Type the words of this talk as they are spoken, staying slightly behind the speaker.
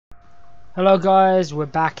Hello guys, we're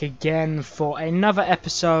back again for another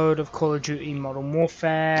episode of Call of Duty Modern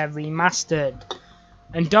Warfare Remastered.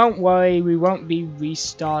 And don't worry, we won't be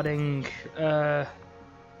restarting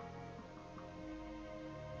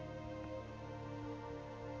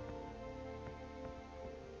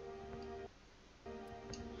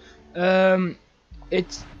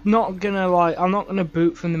it's not gonna I'm not gonna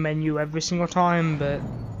boot from the menu every single time, but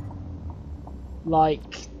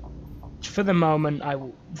like for the moment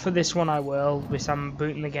for this one I will, because I'm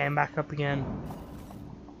booting the game back up again.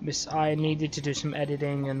 Because I needed to do some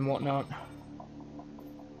editing and whatnot.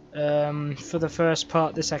 For the first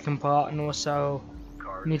part, the second part, and also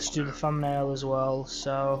need to do the thumbnail as well,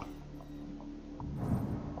 so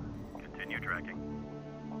continue tracking.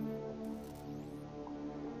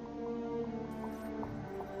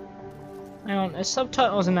 hang on, are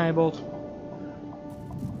subtitles enabled?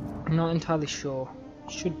 I'm not entirely sure.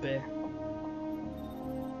 Should be.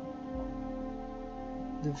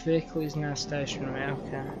 The vehicle is now stationary,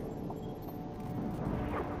 okay.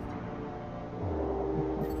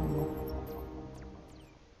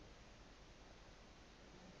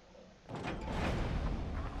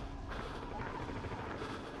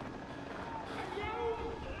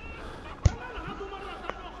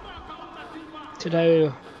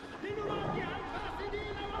 Today,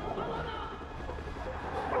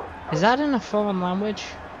 is that in a foreign language?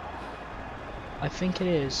 I think it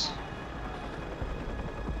is.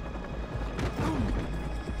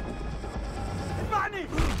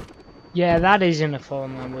 Yeah, that is in a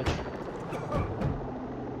foreign language.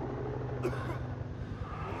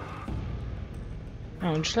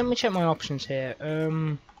 Oh, just let me check my options here.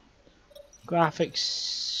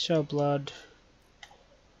 Graphics, show blood,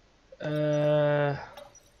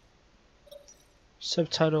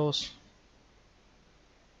 subtitles.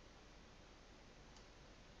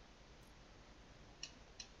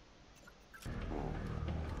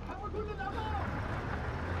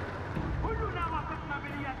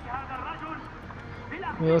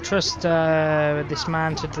 We will trust this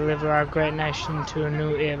man to deliver our great nation to a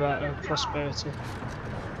new era of prosperity.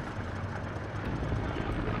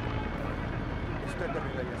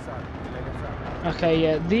 Okay,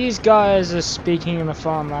 yeah, these guys are speaking in a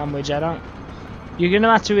foreign language. You're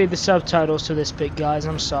gonna have to read the subtitles to this bit, guys.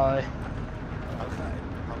 I'm sorry.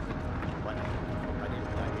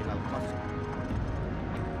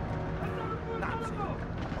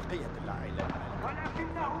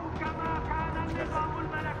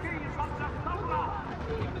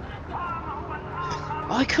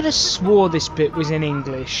 I could have swore this bit was in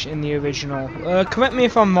English in the original. Correct me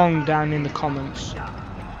if I'm wrong down in the comments.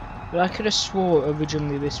 But I could have swore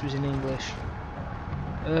originally this was in English.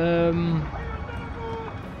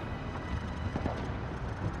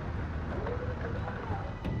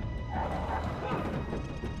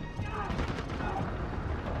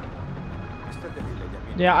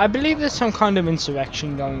 Yeah, I believe there's some kind of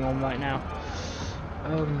insurrection going on right now.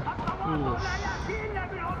 Oof.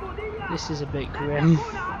 This is a bit grim.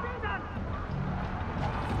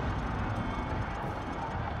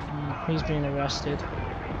 He's being arrested.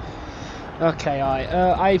 Okay,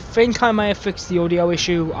 I think I may have fixed the audio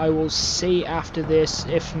issue. I will see after this.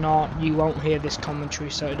 If not, you won't hear this commentary,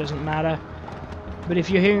 so it doesn't matter. But if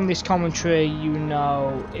you're hearing this commentary, you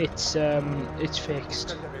know it's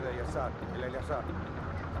fixed.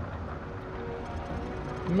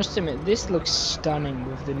 I must admit, this looks stunning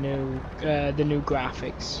with the new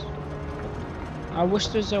graphics. I wish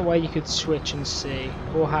there's a way you could switch and see,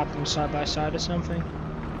 or have them side by side or something.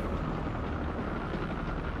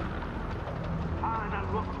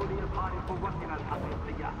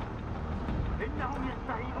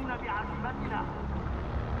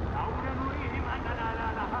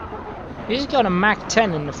 He's got a Mach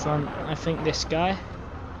 10 in the front, I think, this guy.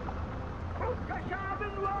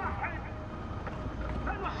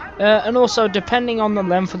 And also, depending on the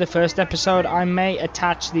length of the first episode, I may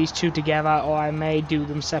attach these two together, or I may do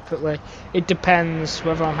them separately. It depends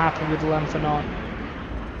whether I'm happy with the length or not.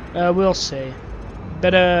 We'll see.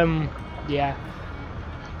 But, yeah.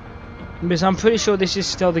 Because I'm pretty sure this is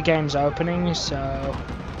still the game's opening, so...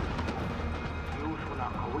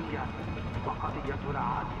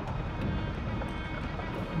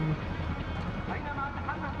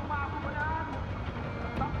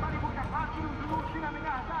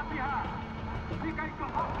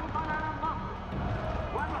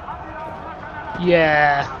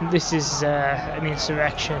 Yeah, this is an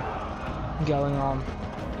insurrection going on.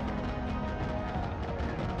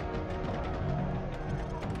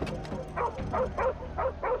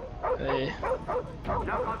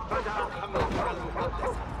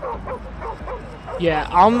 Yeah,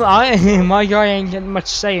 my guy ain't getting much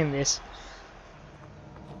say in this.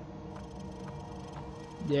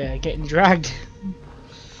 Yeah, getting dragged.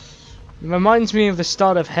 It reminds me of the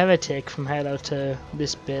start of Heretic from Halo 2,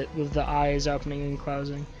 this bit with the eyes opening and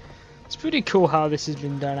closing. It's pretty cool how this has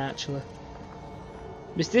been done actually.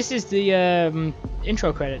 This is the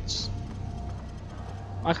intro credits.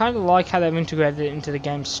 I kind of like how they've integrated it into the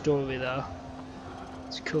game's story though.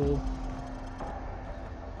 It's cool.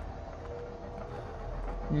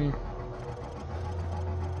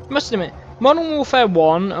 Must admit, Modern Warfare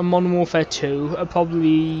 1 and Modern Warfare 2 are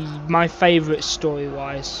probably my favourite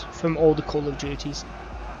story-wise from all the Call of Duties.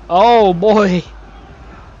 Oh boy!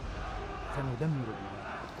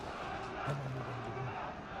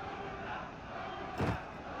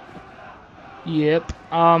 Yep,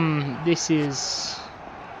 this is...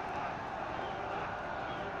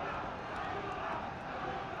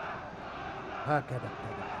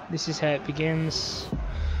 This is how it begins.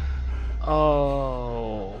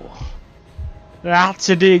 Oh... That's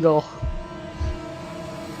a deagle.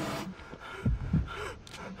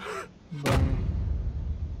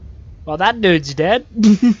 Well, that dude's dead.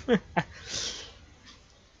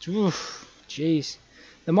 Oof, jeez.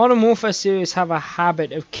 The Modern Warfare series have a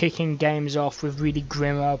habit of kicking games off with really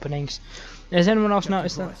grim openings. Has anyone else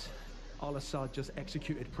noticed that? Al-Assad just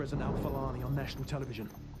executed President Al-Falani on national television.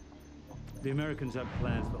 The Americans have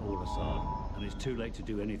plans for Al-Assad, and it's too late to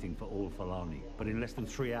do anything for Al-Falani. But in less than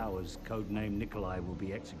 3 hours, codename Nikolai will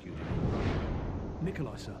be executed.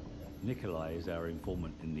 Nikolai, sir? Nikolai is our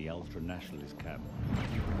informant in the ultra-nationalist camp.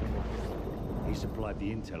 He supplied the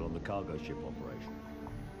intel on the cargo ship operation.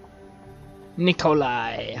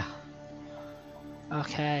 Nikolai.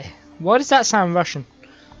 Okay. Why does that sound Russian?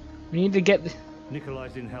 We need to get the...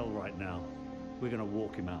 Nikolai's in hell right now. We're gonna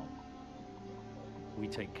walk him out. We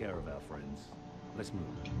take care of our friends. Let's move.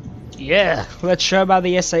 Yeah, let's show about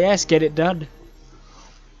the SAS, get it done.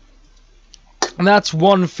 And that's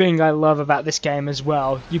one thing I love about this game as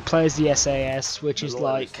well. You play as the SAS, which is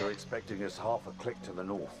like... They're expecting us half a click to the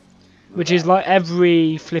north. Which is like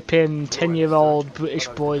every flipping 10-year-old British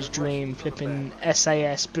boy's dream, flipping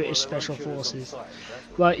SAS, British Special Forces.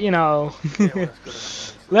 Like, you know,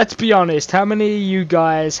 let's be honest, how many of you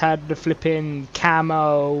guys had the flipping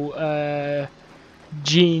camo,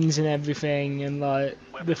 jeans and everything, and like,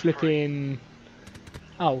 the flipping...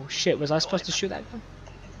 Oh shit, was I supposed to shoot that gun?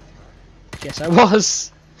 Yes, I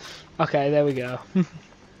was. Okay, there we go.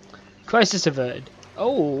 Crisis averted.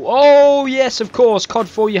 Oh yes, of course. COD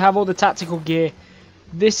 4, you have all the tactical gear.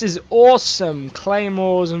 This is awesome.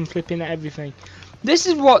 Claymores and flipping everything. This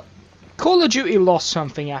is what Call of Duty lost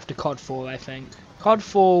something after COD 4, I think. COD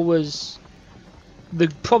 4 was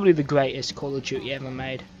probably the greatest Call of Duty ever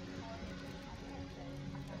made.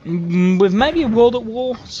 With maybe World at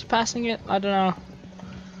War surpassing it. I don't know.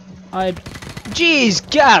 Jeez,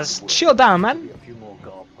 Gaz, chill down, man. A few more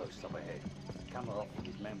guard posts up ahead. Kamarov and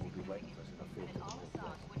his men will be waiting for us in the field.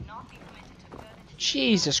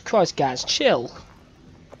 Jesus Christ, Gaz, chill.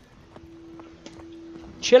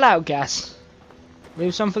 Chill out, Gaz.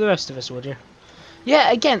 Leave some for the rest of us, would you?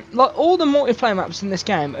 Yeah, again, like all the multiplayer maps in this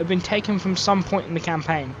game have been taken from some point in the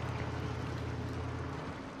campaign.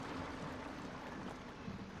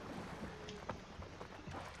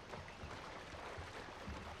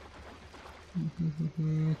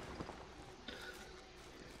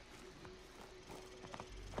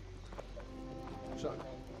 So,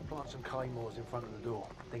 plant some claymores in front of the door,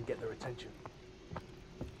 then get their attention.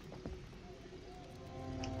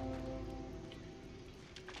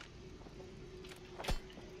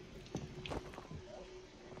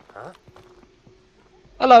 Huh?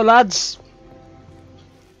 Hello, lads.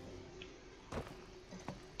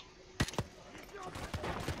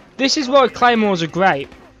 This is why claymores are great.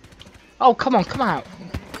 Oh, come on, come out.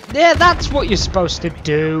 Yeah, that's what you're supposed to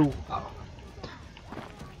do. Oh.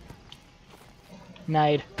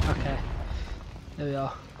 Nade. Okay. There we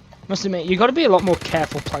are. Must admit, you got to be a lot more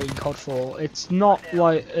careful playing COD 4. It's not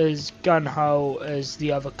like as gun-ho as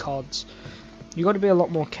the other CODs. You got to be a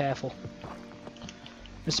lot more careful.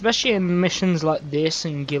 Especially in missions like this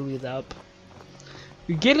and Gillied Up.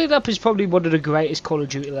 Gillied Up is probably one of the greatest Call of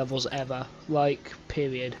Duty levels ever. Like,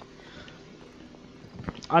 period.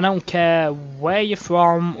 I don't care where you're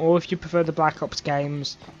from or if you prefer the Black Ops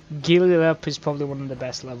games. Gillied Up is probably one of the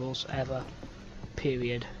best levels ever.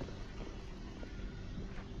 Period.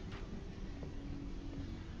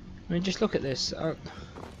 I mean, just look at this.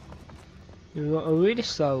 You've got a really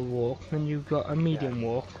slow walk, then you've got a medium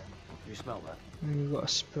walk, You smell that? and you've got a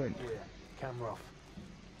sprint. Yeah, camera off.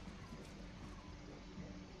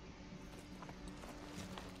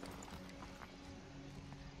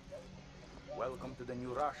 Welcome to the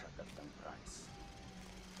new Russia, Captain Price.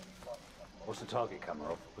 What's the target,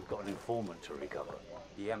 Kamarov? We've got an informant to recover.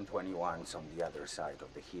 The M21's on the other side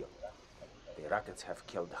of the hill. The rockets have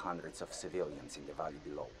killed hundreds of civilians in the valley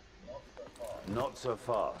below. Not so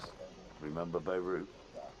fast. Remember Beirut?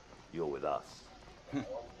 You're with us. I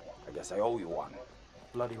guess I owe you one.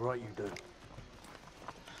 Bloody right you do.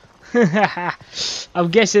 I'm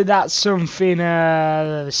guessing that's something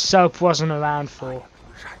Soap wasn't around for.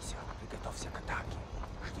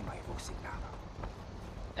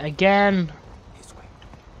 Again.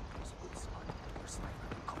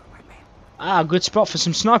 Ah, good spot for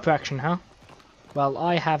some sniper action, huh? Well,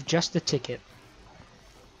 I have just the ticket.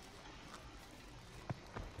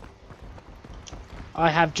 I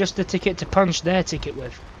have just the ticket to punch their ticket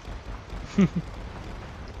with.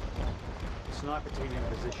 Sniper team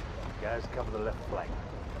in position. Guys, cover the left flank.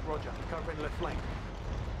 Roger, covering left flank.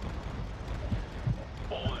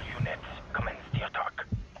 All units, commence the attack.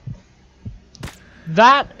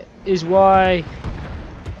 That is why...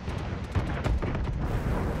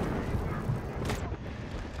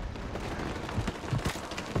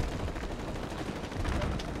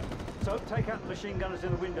 So, take out the machine gunners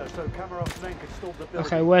in the window so Kamarov's men can storm the building.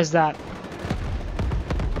 Okay, where's that?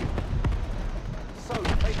 So,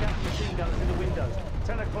 take out the machine gunners in the windows.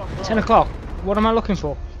 10 o'clock. 10 o'clock. What am I looking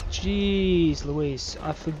for? Jeez Louise,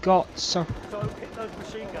 I forgot some... So, hit those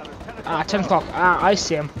machine gunners. 10 o'clock. Ah, 10 o'clock. Ah, I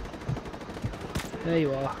see him. There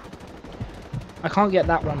you are. I can't get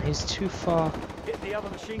that one, he's too far. Hit the other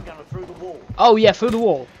machine gunner through the wall. Oh yeah, through the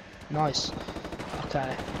wall. Nice.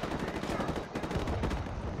 Okay.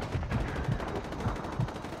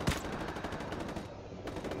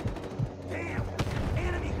 Damn!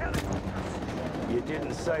 Enemy helicopters! You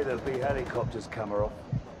didn't say there'd be helicopters, Kamarov.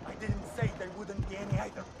 I didn't say there wouldn't be any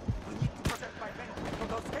either. We need to protect my men from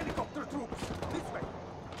those helicopter troops. This way.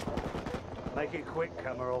 Make it quick,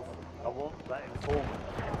 Kamarov. I want that informant.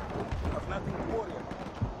 You have nothing to worry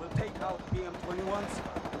about. We'll take out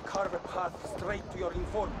BM-21s and carve a path straight to your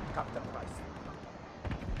informant, Captain Price.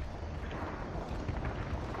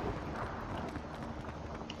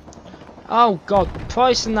 Oh god,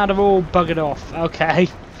 Price and that have all buggered off. Okay.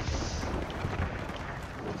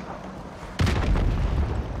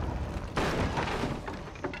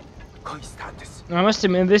 I must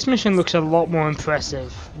admit, this mission looks a lot more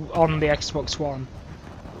impressive on the Xbox One.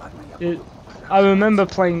 I remember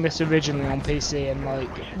playing this originally on PC and like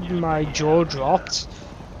my jaw dropped,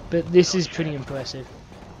 but this is pretty impressive.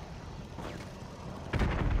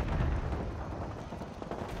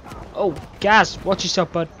 Oh, Gaz, watch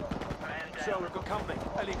yourself, bud. Sir, we've got company.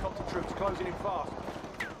 Helicopter troops closing in fast.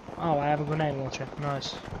 Oh, I have a grenade launcher.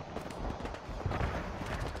 Nice.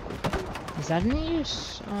 Is that any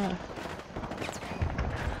use?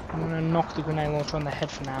 I'm gonna knock the grenade launcher on the head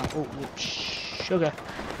for now. Oh, sugar.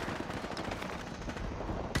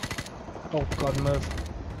 Oh god, move.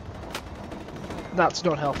 That's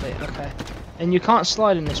not healthy. Okay. And you can't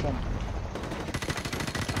slide in this one.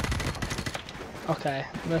 Okay,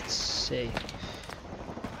 let's see.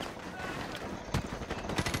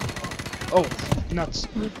 Oh, nuts.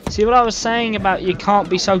 See what I was saying about you can't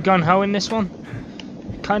be so gung-ho in this one?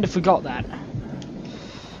 Kind of forgot that.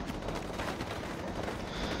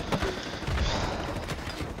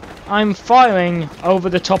 I'm firing over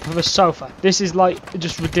the top of a sofa. This is like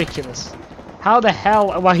just ridiculous. How the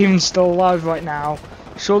hell am I even still alive right now?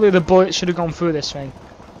 Surely the bullet should have gone through this thing.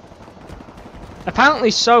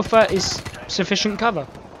 Apparently sofa is sufficient cover.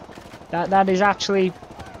 That is actually...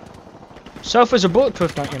 Sofas are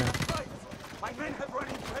bulletproof, don't you know? My men have run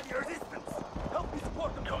into heavy resistance. Help me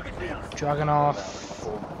support them from the clear. Dragunov.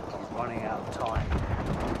 He's running out of time.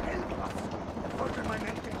 Help us. The further my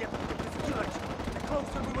men can get to this village, the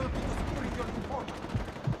closer we will be to securing your informant.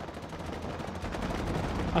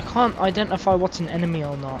 I can't identify what's an enemy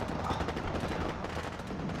or not.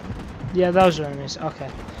 Yeah, those are enemies. Okay.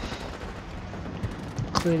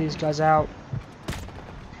 Clear these guys out.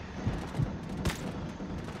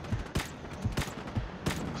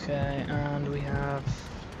 Okay, and we have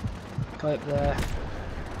a guy up there.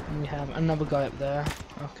 And we have another guy up there.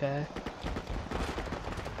 Okay.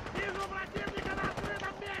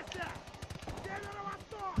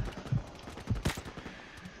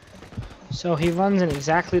 So he runs in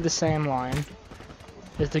exactly the same line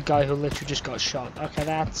as the guy who literally just got shot. Okay,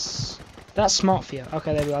 that's smart for you.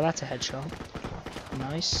 Okay, there we go. That's a headshot.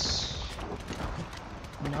 Nice.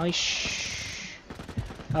 Nice.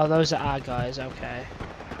 Oh, those are our guys. Okay.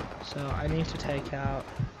 So I need to take out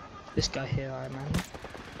this guy here, I imagine.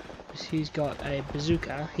 He's got a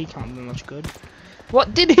bazooka. He can't be much good.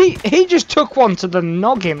 What did he? He just took one to the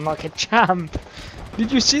noggin like a champ.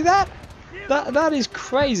 Did you see that? That is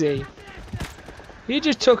crazy. He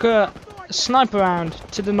just took a sniper round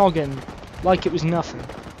to the noggin like it was nothing.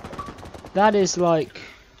 That is like...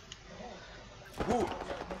 Good.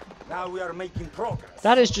 Now we are making progress.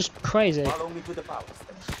 That is just crazy. Follow me to the power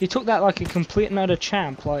station. He took that like a complete and utter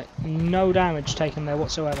champ, like no damage taken there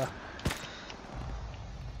whatsoever.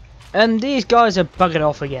 And these guys are buggered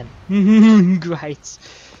off again. Great.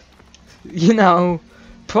 You know,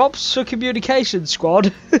 props for communication,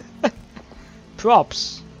 squad.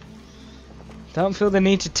 Props. Don't feel the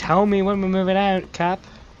need to tell me when we're moving out, Cap.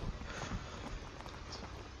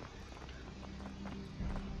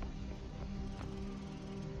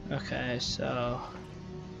 Okay, so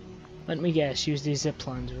let me guess, use these zip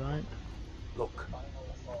lines, right? Look,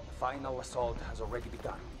 the final assault has already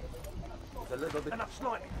begun. With a little bit Enough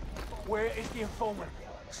sniping. Where is the informant?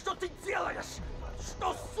 Что ты делаешь?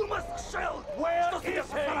 Что с ума сошел? Where Что ты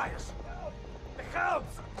is he? повторяешь? The house!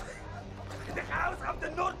 The house of the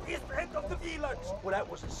northeast end of the village! Well, that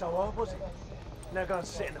wasn't so hard, was it? Now go and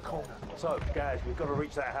sit in the corner. So, guys, we've got to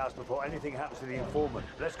reach that house before anything happens to the informant.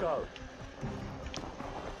 Let's go.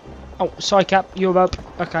 Oh, sorry, Cap, you're up.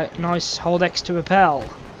 Okay, nice. Hold X to repel.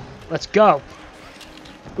 Let's go.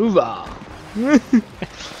 Hoorah.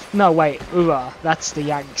 No, wait. Hoorah. That's the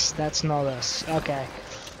Yanks. That's not us. Okay.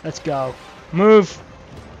 Let's go. Move.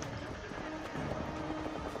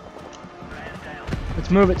 Let's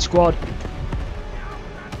move it, squad.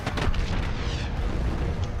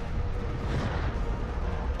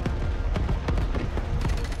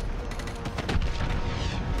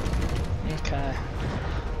 Okay.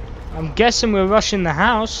 I'm guessing we're rushing the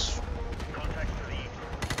house.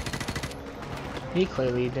 He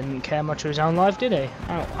clearly didn't care much of his own life, did he?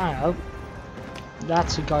 Oh, I know.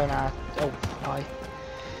 That's a guy now. Oh, hi.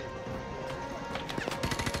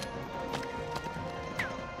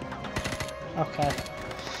 Okay.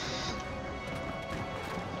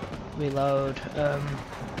 Reload.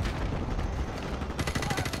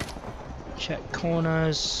 Check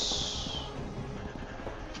corners.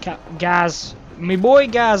 Gaz. Me boy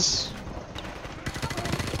Gaz.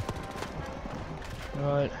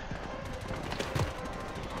 Right.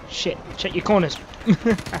 Shit, check your corners.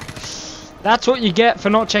 That's what you get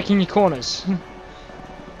for not checking your corners.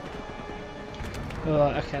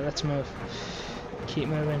 Alright, okay, let's move. Keep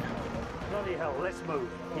moving. Bloody hell, let's move.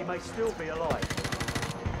 He may still be alive.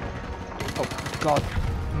 Oh, God.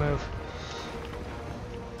 Move.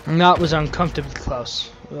 And that was uncomfortably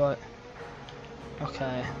close. Right.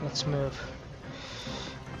 Okay, let's move.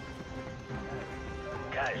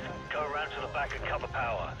 Guys, go around to the back and cover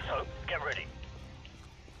power. So, get ready.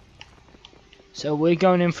 So we're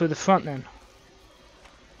going in through the front then.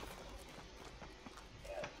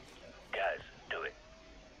 Guys, do it.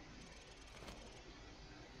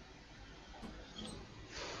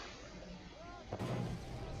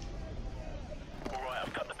 Alright,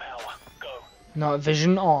 I've got the power. Go. Night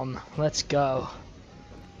vision on. Let's go.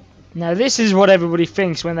 Now this is what everybody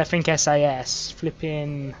thinks when they think SAS.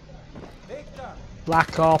 Flipping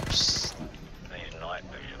Black Ops. These night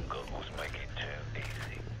vision goggles make it too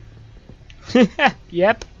easy.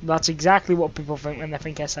 Yep, that's exactly what people think when they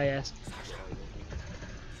think SAS.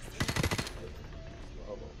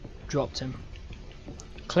 Dropped him.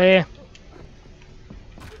 Clear.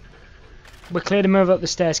 We're clear to move up the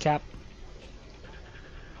stairs, Cap.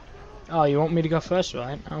 Oh, you want me to go first,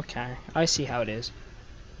 right? Okay, I see how it is.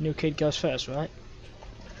 New kid goes first, right?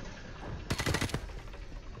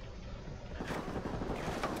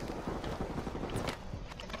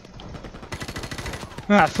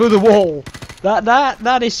 Ah, through the wall.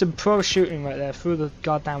 That is some pro shooting right there, through the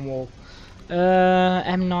goddamn wall.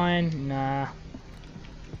 M9, nah.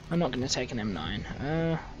 I'm not gonna take an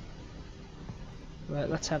M9. Right,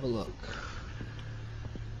 let's have a look.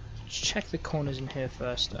 Let's check the corners in here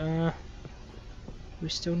first. We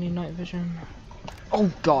still need night vision. Oh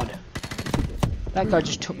God! That guy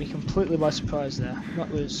just took me completely by surprise there. That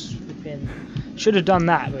was flipping. Should have done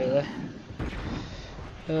that really.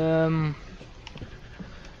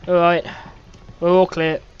 Alright. We're all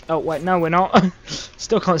clear. Oh wait, no we're not.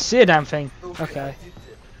 Still can't see a damn thing. Okay.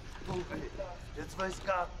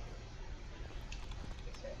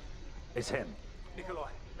 It's him. Nikolai,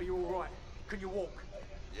 are you alright? Can you walk?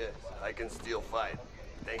 Yes, I can still fight.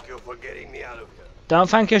 Thank you for getting me out of here. Don't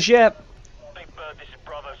thank us yet. Big Bird, this is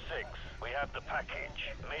Bravo 6. We have the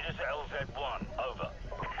package. Meet us at LZ1. Over.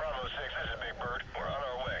 Bravo 6, this is Big Bird. We're on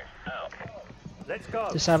our way. Out. Let's go.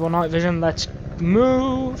 Disable night vision. Let's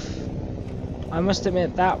move. I must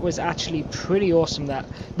admit that was actually pretty awesome.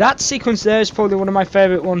 That sequence there is probably one of my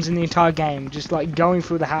favourite ones in the entire game. Just like going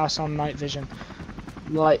through the house on night vision,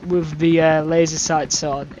 like with the laser sights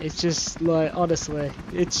on. It's just like honestly,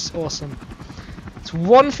 it's awesome. It's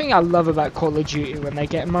one thing I love about Call of Duty, when they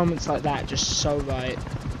get moments like that just so right.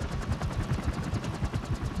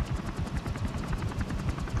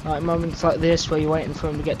 Like moments like this where you're waiting for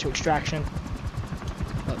him to get to extraction.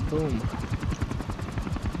 Like boom.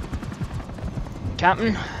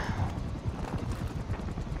 Captain,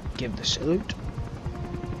 give the salute.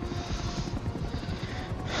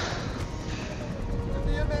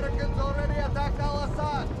 The Americans already attacked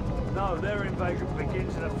Al-Assad. No, their invasion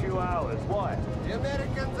begins in a few hours. Why? The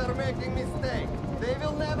Americans are making mistake. They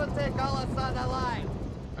will never take Al-Assad alive.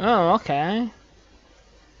 Oh, okay.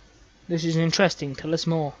 This is interesting. Tell us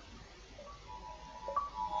more.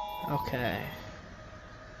 Okay.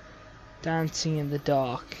 Dancing in the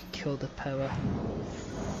dark. Kill the power.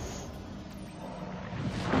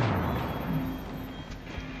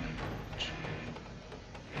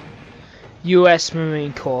 US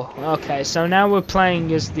Marine Corps. Okay, so now we're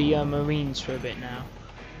playing as the Marines for a bit now.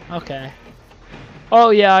 Okay. Oh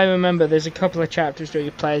yeah, I remember. There's a couple of chapters where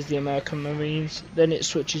you play as the American Marines. Then it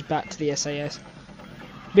switches back to the SAS.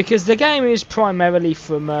 Because the game is primarily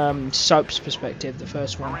from Soap's perspective, the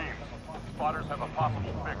first one. Marines, spotters have a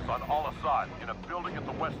possible fix on Al-Assad in a building at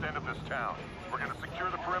the west end of this town. We're going to secure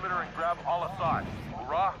the perimeter and grab Al-Assad.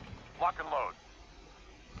 Hoorah! Lock and load.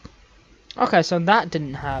 Okay, so that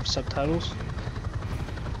didn't have subtitles.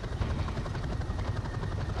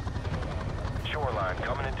 Shoreline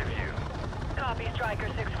coming into view. Copy, Striker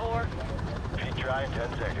 6-4. Feet dry in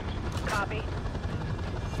 10 seconds. Copy.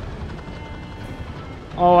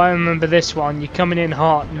 Oh, I remember this one. You're coming in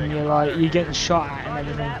hot and you're getting shot at and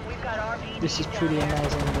everything. This is pretty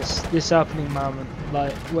amazing. This opening moment,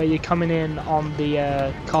 like where you're coming in on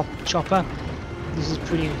the chopper. This is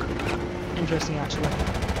pretty interesting, actually.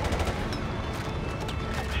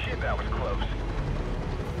 Shit, that was close.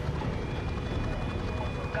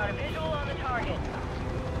 Got a visual on the target.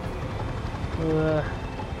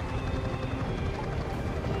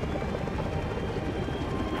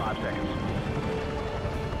 5 seconds.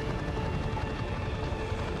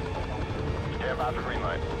 Stand by for green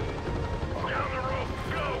light. Down the rope.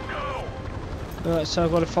 Go, go! Alright, so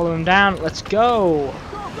I've got to follow him down. Let's go!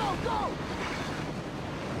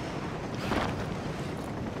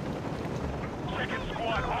 Second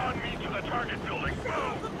squad on me to the target building.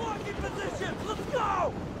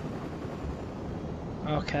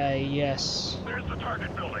 Okay, yes. There's the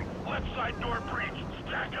target building. Left side door breached.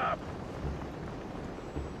 Stack up.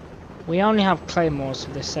 We only have claymores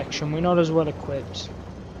for this section. We're not as well equipped.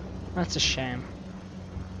 That's a shame.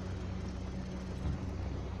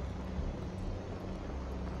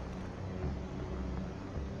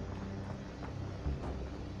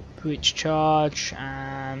 Breach charge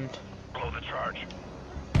and... Blow the charge.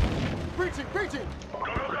 Breaching! Go,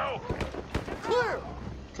 go, go! Clear!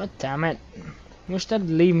 God damn it. Wish they'd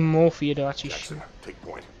leave more for you to actually shoot. Jackson, take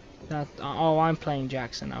point. That, oh, I'm playing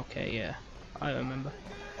Jackson. Okay, yeah. I remember.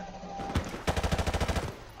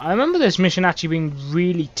 I remember this mission actually being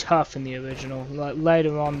really tough in the original. Like,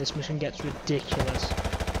 later on, this mission gets ridiculous.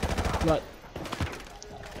 Like...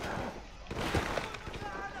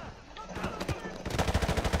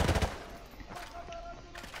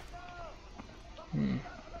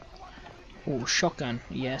 Oh, shotgun.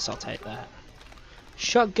 Yes, I'll take that.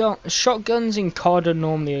 Shotguns in COD are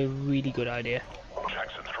normally a really good idea.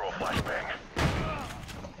 Jackson, throw a flashbang.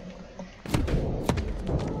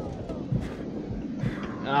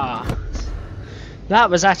 Ah, that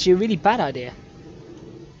was actually a really bad idea.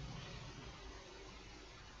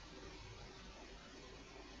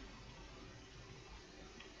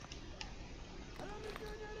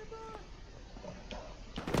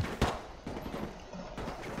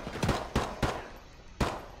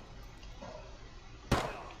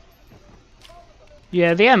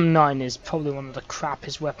 Yeah, the M9 is probably one of the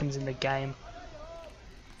crappiest weapons in the game.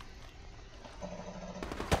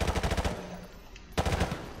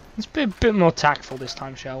 Let's be a bit more tactful this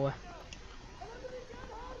time, shall we?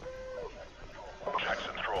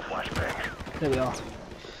 Jackson, throw a flashbang. There we are.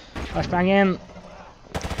 Flashbang in.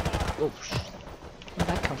 Oops. Where'd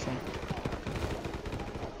that come from?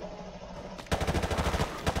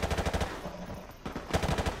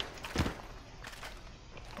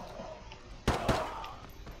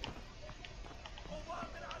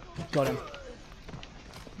 Got him.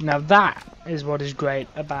 Now that is what is great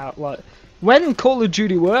about, like, when Call of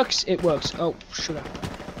Duty works, it works. Oh, sugar.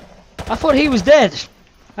 I thought he was dead.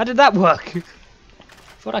 How did that work?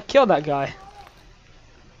 Thought I killed that guy.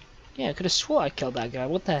 Yeah, I could have swore I killed that guy.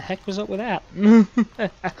 What the heck was up with that?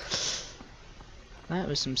 That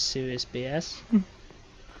was some serious BS.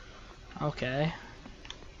 Okay.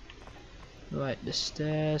 Right, the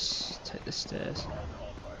stairs. Take the stairs.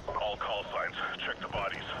 All call signs. Check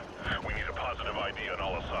UAV on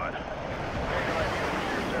Al-Assad.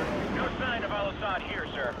 No sign of Al-Assad here,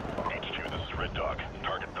 sir. HQ, this is Red Dog.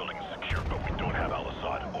 Target building is secure, but we don't have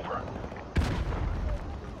Al-Assad. Over.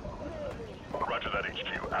 Roger that,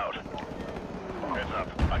 HQ. Out. Heads up.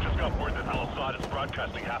 I just got word that Al-Assad is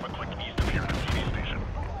broadcasting half a click east of here at the TV station.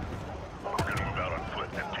 We're gonna move out on foot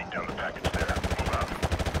and take down the package there. Move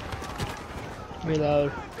out.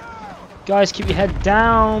 Reload. Guys, keep your head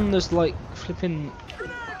down. There's like flipping.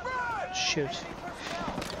 Shoot.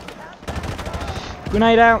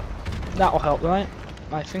 Grenade out. That'll help, right?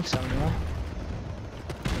 I think so, anyway.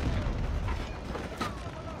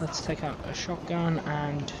 Let's take out a shotgun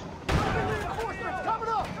and.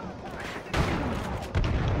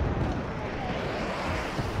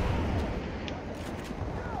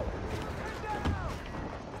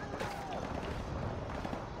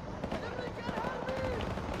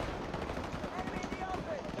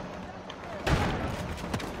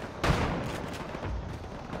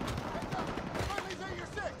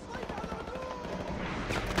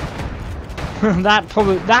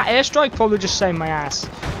 that airstrike probably just saved my ass.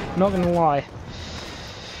 Not gonna lie.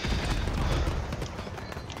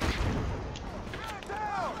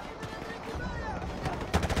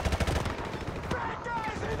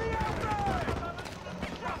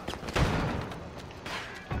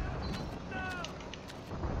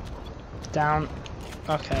 Down.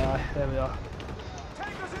 Okay, there we are.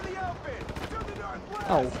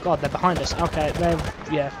 Oh god, they're behind us. Okay,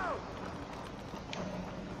 yeah.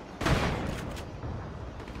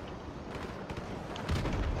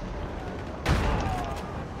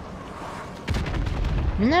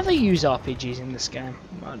 Never use RPGs in this game.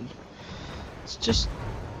 It just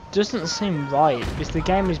doesn't seem right because the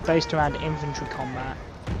game is based around infantry combat.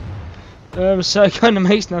 So it kind of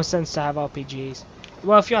makes no sense to have RPGs.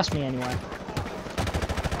 Well, if you ask me anyway.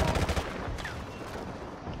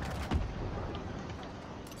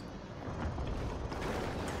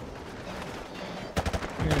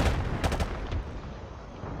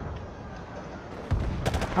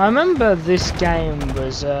 I remember this game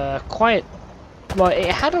was quite. Like,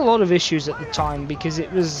 it had a lot of issues at the time because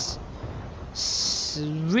it was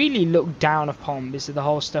really looked down upon because of the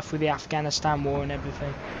whole stuff with the Afghanistan war and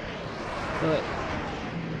everything. But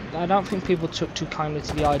I don't think people took too kindly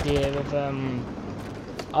to the idea of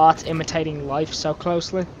art imitating life so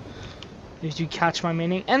closely. If you catch my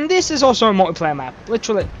meaning. And this is also a multiplayer map.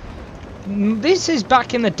 Literally, this is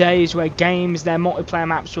back in the days where games, their multiplayer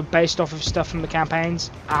maps were based off of stuff from the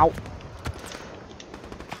campaigns. Ow.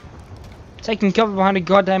 Taking cover behind a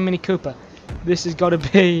goddamn Mini Cooper. This has got to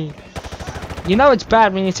be. You know it's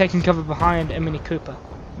bad when you're taking cover behind a Mini Cooper.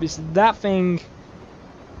 Because that thing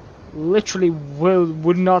literally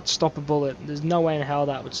would not stop a bullet. There's no way in hell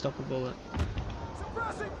that would stop a bullet.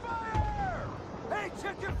 Suppressing fire! Hey,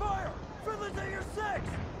 check your fire! Friendly's at your 6!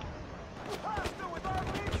 Hostile with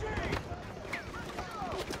RPG!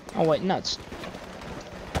 Oh wait, nuts.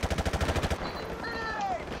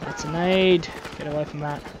 That's an aid. Get away from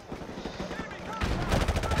that.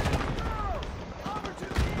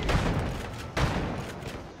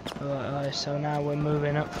 Alright, so now we're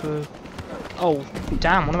moving up through. Oh,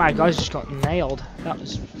 damn, one of my guys just got nailed. That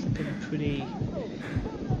was pretty.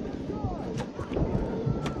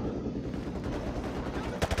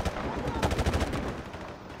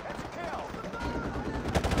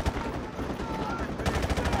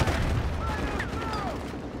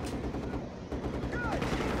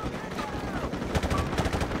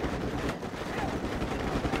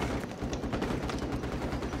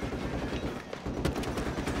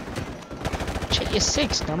 Check your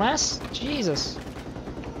 6, dumbass. Jesus.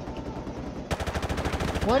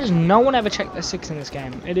 Why does no one ever check their 6 in this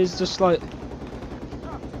game? It is just like,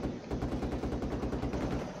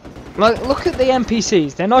 look at the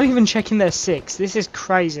NPCs. They're not even checking their 6. This is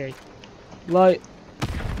crazy. Like,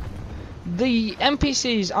 the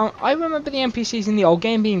NPCs, I remember the NPCs in the old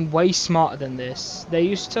game being way smarter than this. They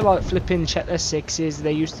used to like flip in, check their 6s.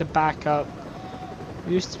 They used to back up.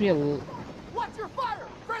 There used to be a. Watch your fire!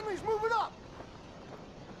 Friendly's moving up!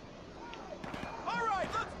 Alright,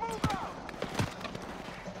 let's move out!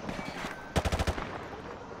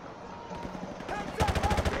 Heads up,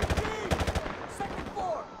 RPG! Second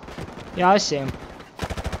floor! Yeah, I see him.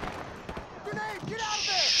 Grenade, get out of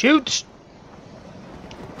there! Shoot!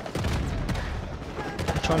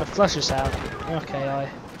 Trying to flush us out. Okay, I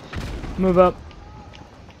move up.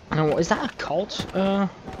 And what is that? A Colt?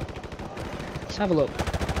 Let's have a look.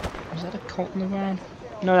 Is that a Colt on the ground?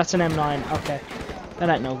 No, that's an M9. Okay, that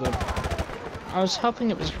ain't no good. I was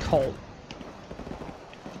hoping it was a Colt.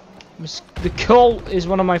 The Colt is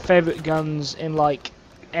one of my favorite guns in like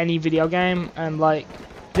any video game, and like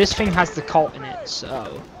This thing has the Colt in it,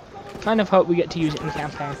 so kind of hope we get to use it in the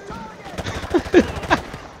campaign.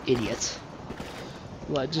 Idiot.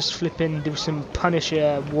 Like, just flipping, do some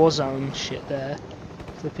Punisher Warzone shit there.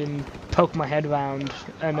 Flipping, poke my head around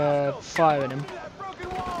and fire at him.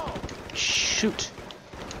 Shoot.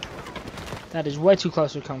 That is way too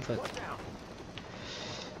close for comfort.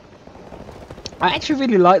 I actually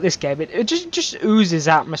really like this game. It just oozes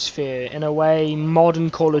atmosphere in a way modern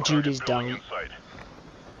Call of Duties don't.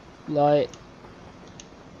 Like,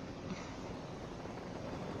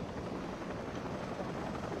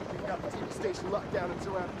 We've got the TV station locked down and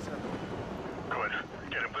surrounded, sir. Good.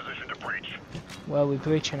 Get in position to breach. where are we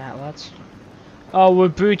breaching at, lads? Oh, we're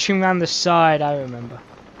breaching around the side. I remember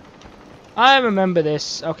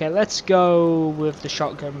this. Okay, let's go with the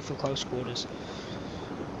shotgun for close quarters.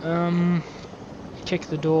 Kick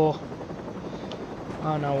the door.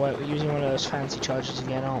 Oh no, wait, we're using one of those fancy charges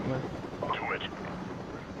again, aren't we? Do it.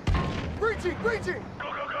 Breaching! Breaching!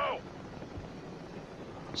 Go, go, go!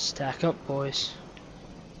 Stack up, boys.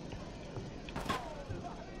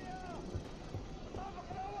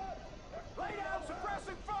 Lay down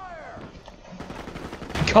suppressing fire!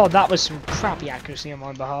 God, that was some crappy accuracy on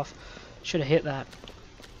my behalf. Should have hit that.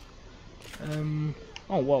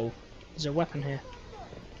 Oh, whoa. There's a weapon here.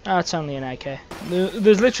 Oh, it's only an AK.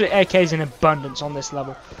 There's literally AKs in abundance on this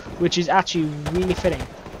level, which is actually really fitting.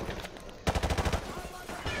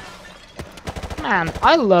 Man,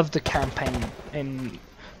 I love the campaign in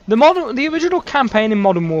the original campaign in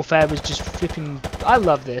Modern Warfare was just flipping. I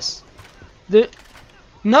love this.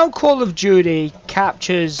 No Call of Duty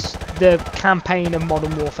captures the campaign of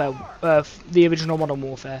Modern Warfare, the original Modern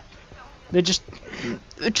Warfare. It just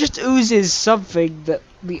oozes something that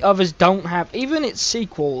the others don't have. Even its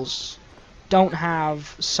sequels don't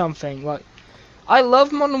have something. Like, I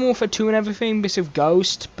love Modern Warfare 2 and everything because of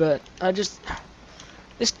Ghost, but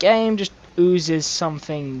this game just oozes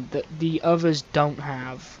something that the others don't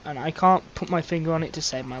have, and I can't put my finger on it to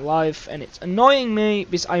save my life, and it's annoying me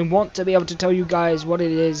because I want to be able to tell you guys what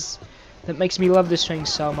it is that makes me love this thing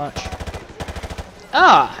so much.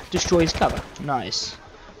 Ah, destroys cover. Nice.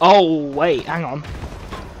 Oh, wait, hang on.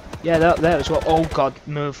 Yeah, there as well. Oh, God,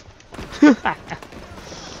 move. And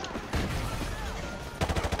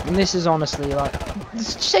this is honestly, like,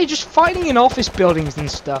 say, just fighting in office buildings and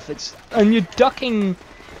stuff. And you're ducking.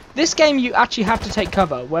 This game, you actually have to take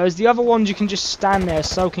cover, whereas the other ones, you can just stand there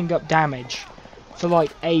soaking up damage for, like,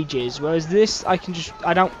 ages. Whereas this, I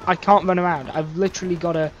can't run around. I've literally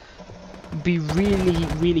got to be really,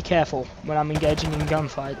 really careful when I'm engaging in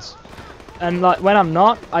gunfights. And like when I'm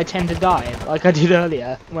not, I tend to die, like I did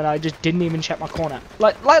earlier when I just didn't even check my corner,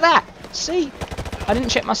 like that. See, I didn't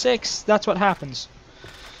check my 6. That's what happens.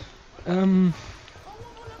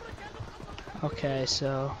 Okay,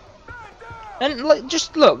 so, and like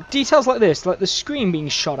just look, details like this, like the screen being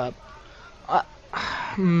shot up.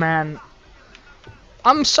 Man,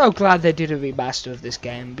 I'm so glad they did a remaster of this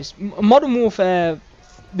game. Because Modern Warfare.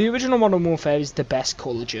 The original Modern Warfare is the best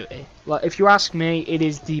Call of Duty. Like, if you ask me, it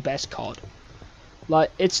is the best COD. Like,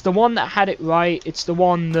 it's the one that had it right. It's the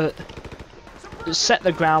one that set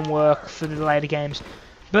the groundwork for the later games.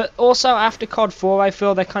 But also, after COD 4, I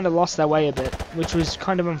feel they kind of lost their way a bit, which was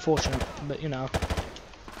kind of unfortunate. But, you know.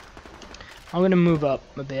 I'm going to move up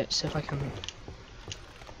a bit, see if I can...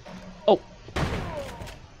 Oh!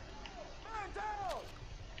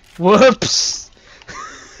 Whoops!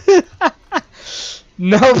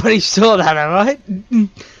 Nobody saw that, alright?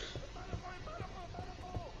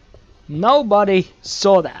 Nobody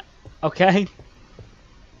saw that, okay?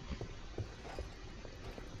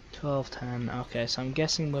 12:10. Okay, so I'm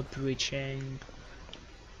guessing we're breaching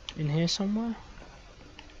in here somewhere.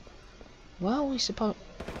 Well, we suppose.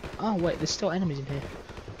 Oh wait, there's still enemies in here.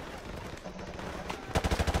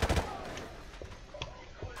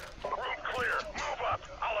 Room clear. Move up.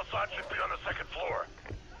 Al-Assad should be on the 2nd floor.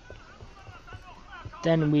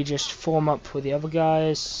 Then we just form up with the other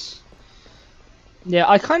guys. Yeah,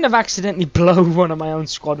 I kind of accidentally blow one of my own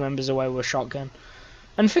squad members away with a shotgun.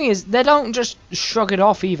 And the thing is, they don't just shrug it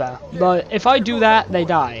off either. But if I do that, they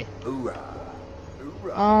die.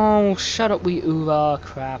 Oh, shut up, we oorah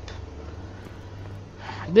crap.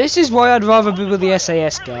 This is why I'd rather be with the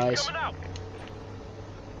SAS guys.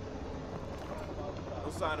 No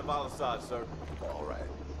sign of Al-Assad, sir. All right.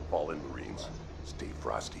 Fall in, Marines. Stay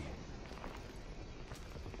frosty.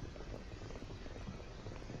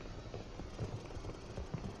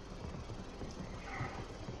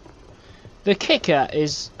 The kicker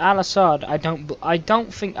is Al-Assad. I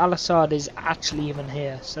don't think Al-Assad is actually even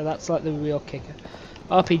here. So that's like the real kicker.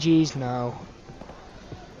 RPGs, no.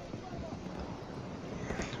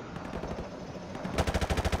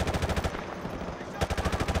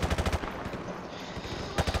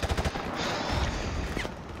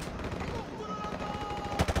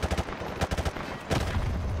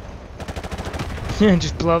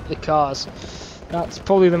 Just blow up the cars. That's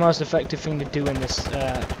probably the most effective thing to do in this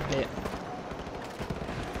bit.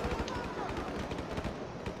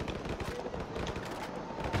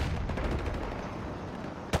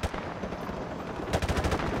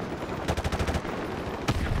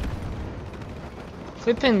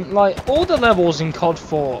 Flipping, like, all the levels in COD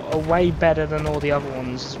 4 are way better than all the other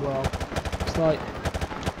ones as well. It's like...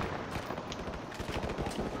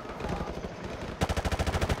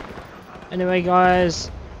 Anyway, guys,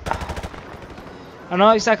 I'm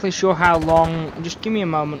not exactly sure how long. Just give me a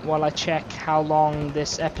moment while I check how long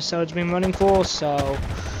this episode's been running for. So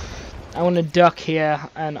I want to duck here,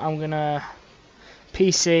 and I'm gonna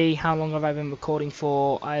PC. How long have I been recording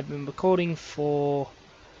for? I've been recording for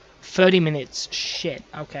 30 minutes. Shit.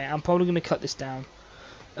 Okay, I'm probably gonna cut this down.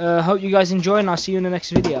 Hope you guys enjoy, and I'll see you in the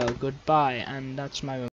next video. Goodbye, and that's my